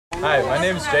Hi, my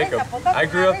name is Jacob. I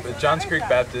grew up at Johns Creek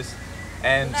Baptist,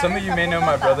 and some of you may know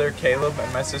my brother Caleb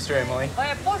and my sister Emily.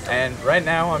 And right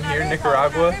now I'm here in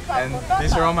Nicaragua, and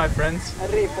these are all my friends.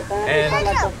 And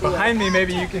behind me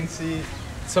maybe you can see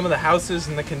some of the houses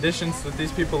and the conditions that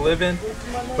these people live in.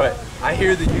 But I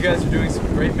hear that you guys are doing some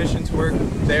great missions work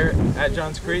there at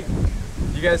Johns Creek.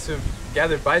 You guys have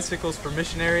gathered bicycles for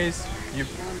missionaries. You've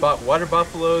bought water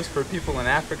buffaloes for people in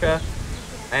Africa.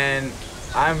 And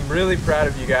I'm really proud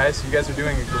of you guys. You guys are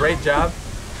doing a great job.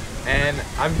 And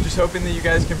I'm just hoping that you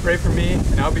guys can pray for me,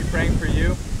 and I'll be praying for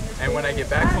you. And when I get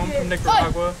back home from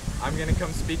Nicaragua, I'm going to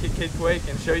come speak at Kid Quake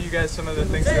and show you guys some of the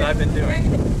things that I've been doing.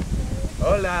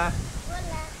 Hola.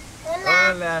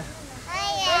 Hola. Hola.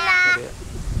 Hola.